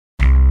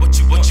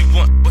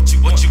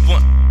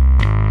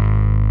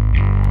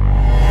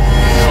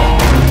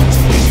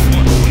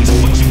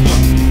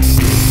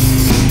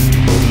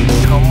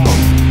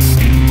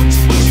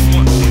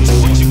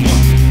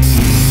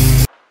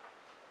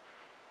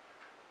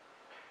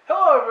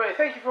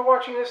Thank you for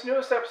watching this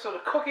newest episode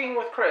of Cooking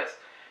with Chris.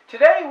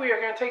 Today we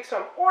are going to take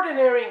some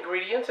ordinary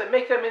ingredients and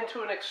make them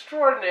into an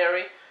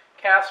extraordinary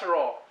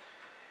casserole.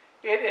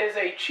 It is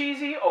a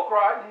cheesy au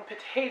gratin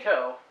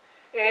potato,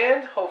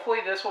 and hopefully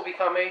this will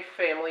become a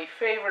family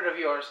favorite of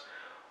yours.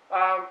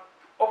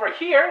 Over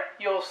here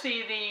you'll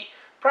see the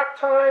prep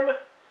time,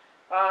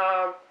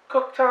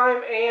 cook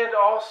time, and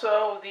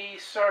also the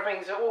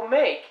servings it will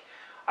make.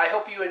 I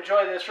hope you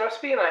enjoy this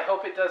recipe, and I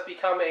hope it does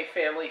become a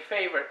family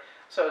favorite.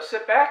 So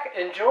sit back,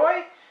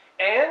 enjoy,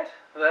 and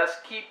let's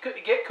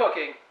get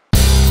cooking.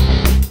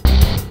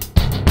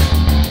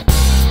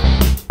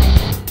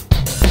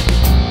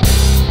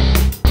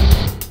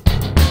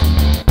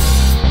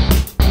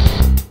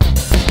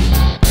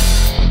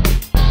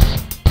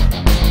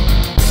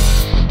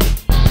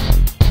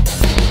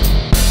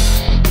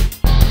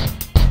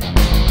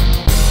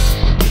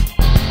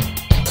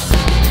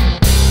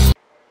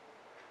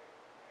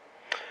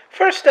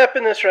 First step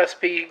in this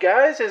recipe, you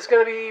guys, is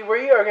going to be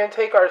we are going to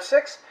take our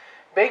 6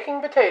 baking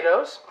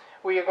potatoes.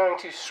 We are going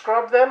to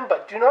scrub them,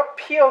 but do not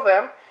peel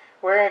them.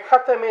 We're going to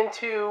cut them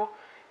into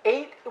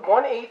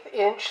 1/8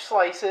 inch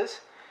slices,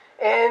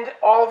 and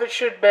all of it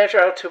should measure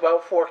out to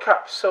about 4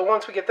 cups. So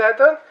once we get that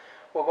done,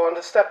 we'll go on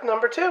to step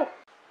number 2.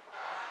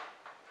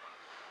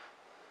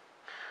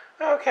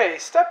 Okay,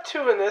 step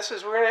 2 in this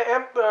is we're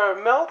going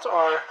to melt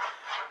our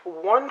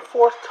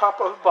 1/4 cup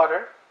of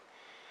butter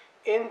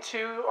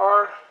into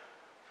our,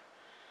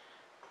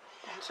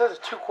 it says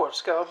a 2-quart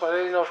scallop, but I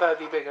didn't know if that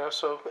would be big enough.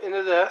 So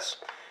into this,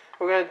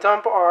 we're going to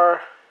dump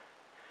our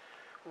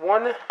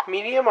 1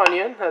 medium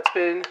onion that's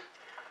been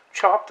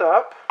chopped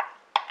up.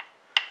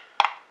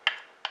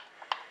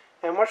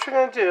 And what you're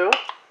going to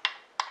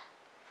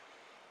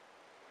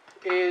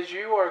do is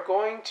you are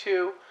going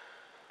to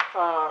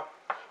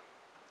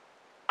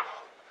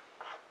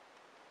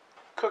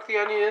cook the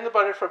onion in the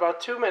butter for about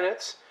 2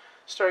 minutes,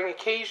 stirring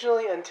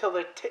occasionally until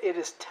it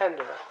is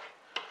tender.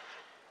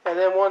 And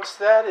then once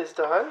that is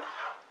done,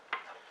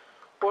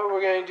 what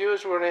we're going to do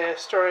is we're going to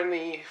stir in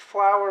the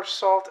flour,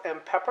 salt,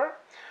 and pepper.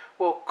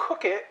 We'll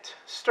cook it,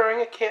 stirring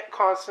it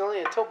constantly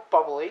until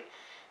bubbly.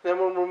 Then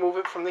we'll remove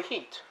it from the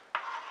heat.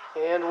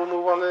 And we'll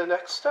move on to the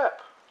next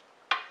step.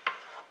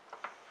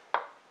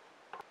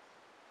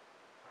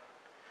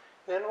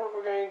 Then what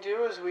we're going to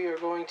do is we are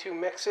going to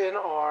mix in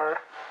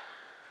our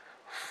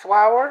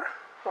flour,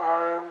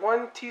 our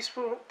 1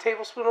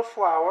 tablespoon of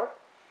flour,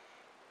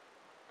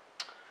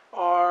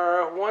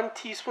 our 1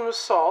 teaspoon of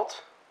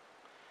salt,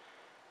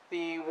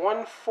 the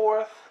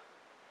 1/4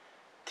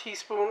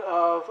 teaspoon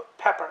of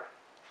pepper,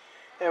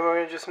 and we're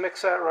going to just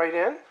mix that right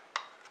in.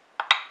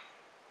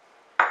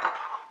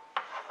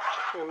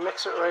 We're going to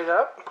mix it right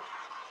up,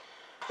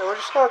 and we're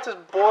just going to let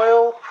this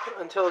boil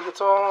until it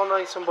gets all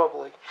nice and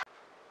bubbly.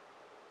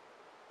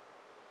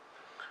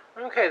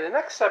 Okay, the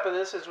next step of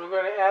this is we're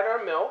going to add our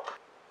milk,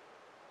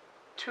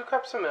 2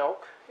 cups of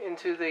milk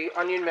into the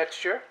onion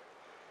mixture,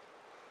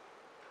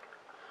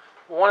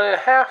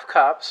 1.5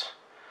 cups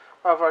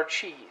of our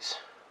cheese.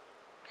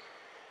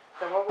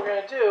 And what we're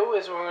going to do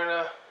is we're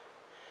going to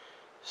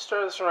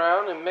stir this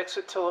around and mix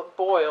it till it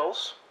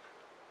boils,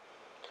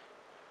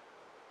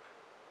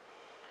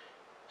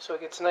 so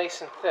it gets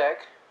nice and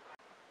thick.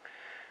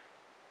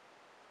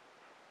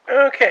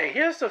 Okay,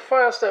 here's the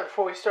final step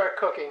before we start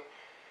cooking.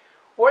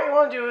 What you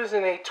want to do is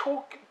in a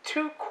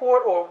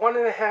 2-quart or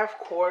 1.5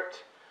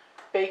 quart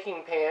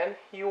baking pan,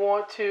 you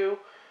want to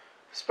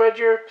spread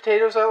your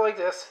potatoes out like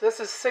this. This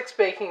is 6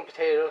 baking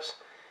potatoes.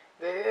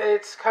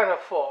 It's kind of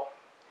full.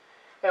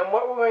 And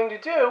what we're going to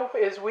do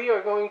is we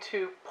are going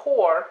to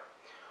pour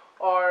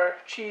our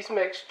cheese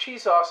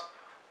sauce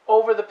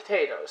over the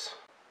potatoes.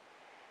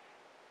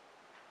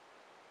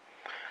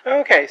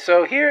 Okay,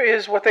 so here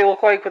is what they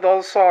look like with all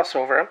the sauce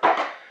over them.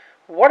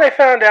 What I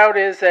found out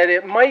is that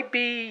it might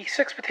be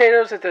 6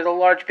 potatoes, that the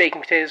large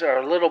baking potatoes are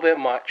a little bit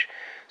much.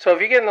 So if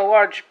you're getting the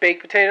large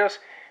baked potatoes,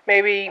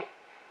 maybe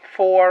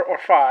 4 or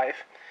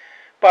 5.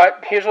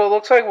 But here's what it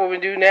looks like. What we're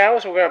going to do now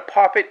is we're going to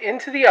pop it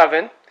into the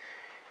oven.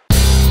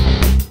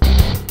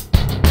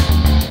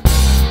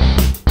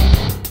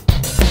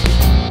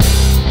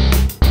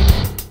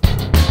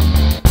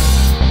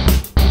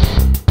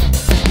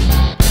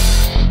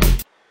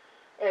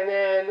 And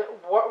then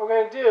what we're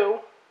going to do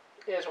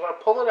is we're going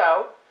to pull it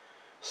out,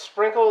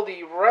 sprinkle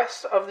the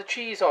rest of the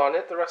cheese on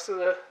it, the rest of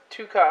the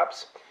 2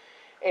 cups,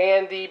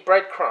 and the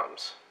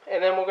breadcrumbs.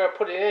 And then we're going to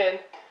put it in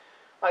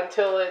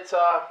until it's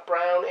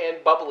brown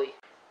and bubbly.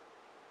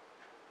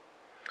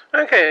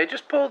 Okay, I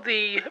just pulled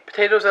the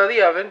potatoes out of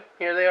the oven.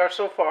 Here they are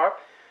so far.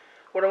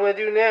 What I'm going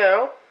to do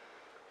now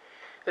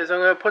is I'm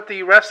going to put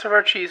the rest of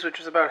our cheese, which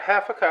is about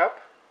 1/2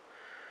 cup,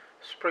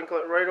 sprinkle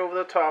it right over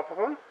the top of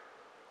them.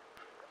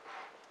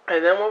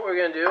 And then what we're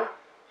going to do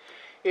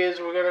is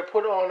we're going to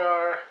put on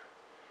our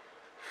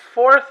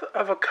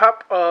 1/4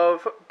 cup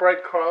of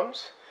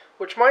breadcrumbs.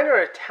 which mine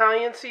are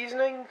Italian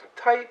seasoning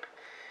type,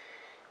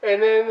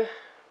 and then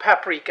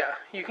paprika.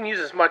 You can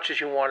use as much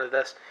as you want of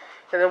this.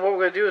 And then what we're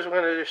going to do is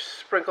we're going to just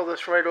sprinkle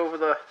this right over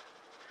the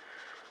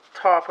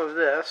top of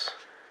this.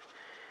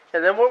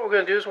 And then what we're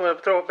going to do is we're going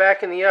to throw it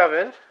back in the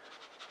oven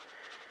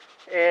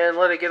and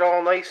let it get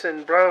all nice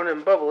and brown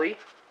and bubbly.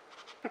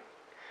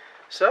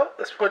 So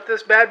let's put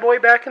this bad boy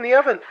back in the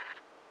oven.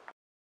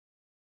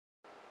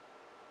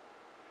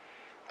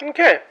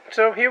 Okay,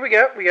 so here we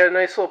go. We got a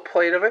nice little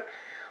plate of it.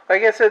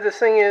 Like I said, this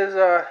thing is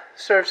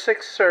served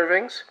 6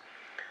 servings.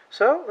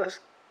 So let's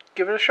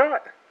give it a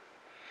shot.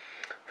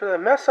 For the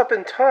mess up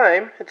in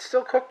time, it's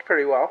still cooked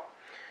pretty well.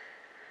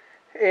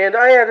 And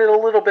I added a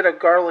little bit of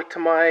garlic to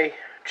my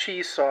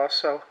cheese sauce,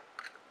 so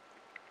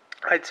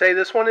I'd say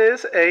this one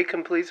is a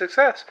complete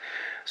success.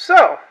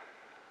 So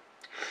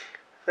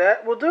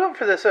that will do it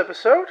for this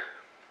episode.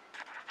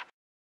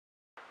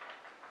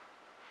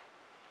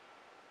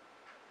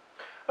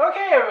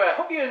 Okay, everybody, I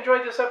hope you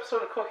enjoyed this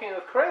episode of Cooking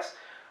with Chris.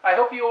 I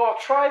hope you all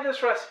try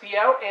this recipe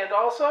out, and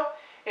also,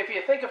 if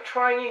you think of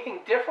trying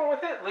anything different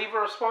with it, leave a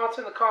response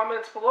in the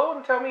comments below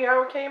and tell me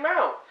how it came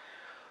out.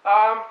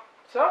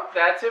 So,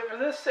 that's it for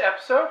this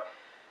episode.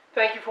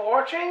 Thank you for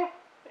watching,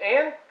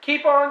 and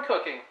keep on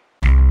cooking.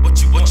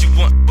 What you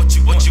want?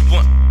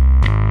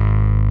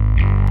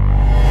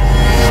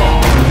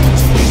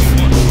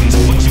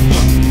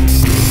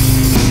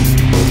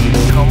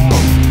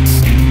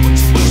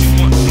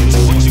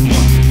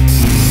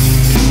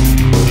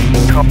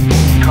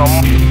 Come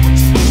on.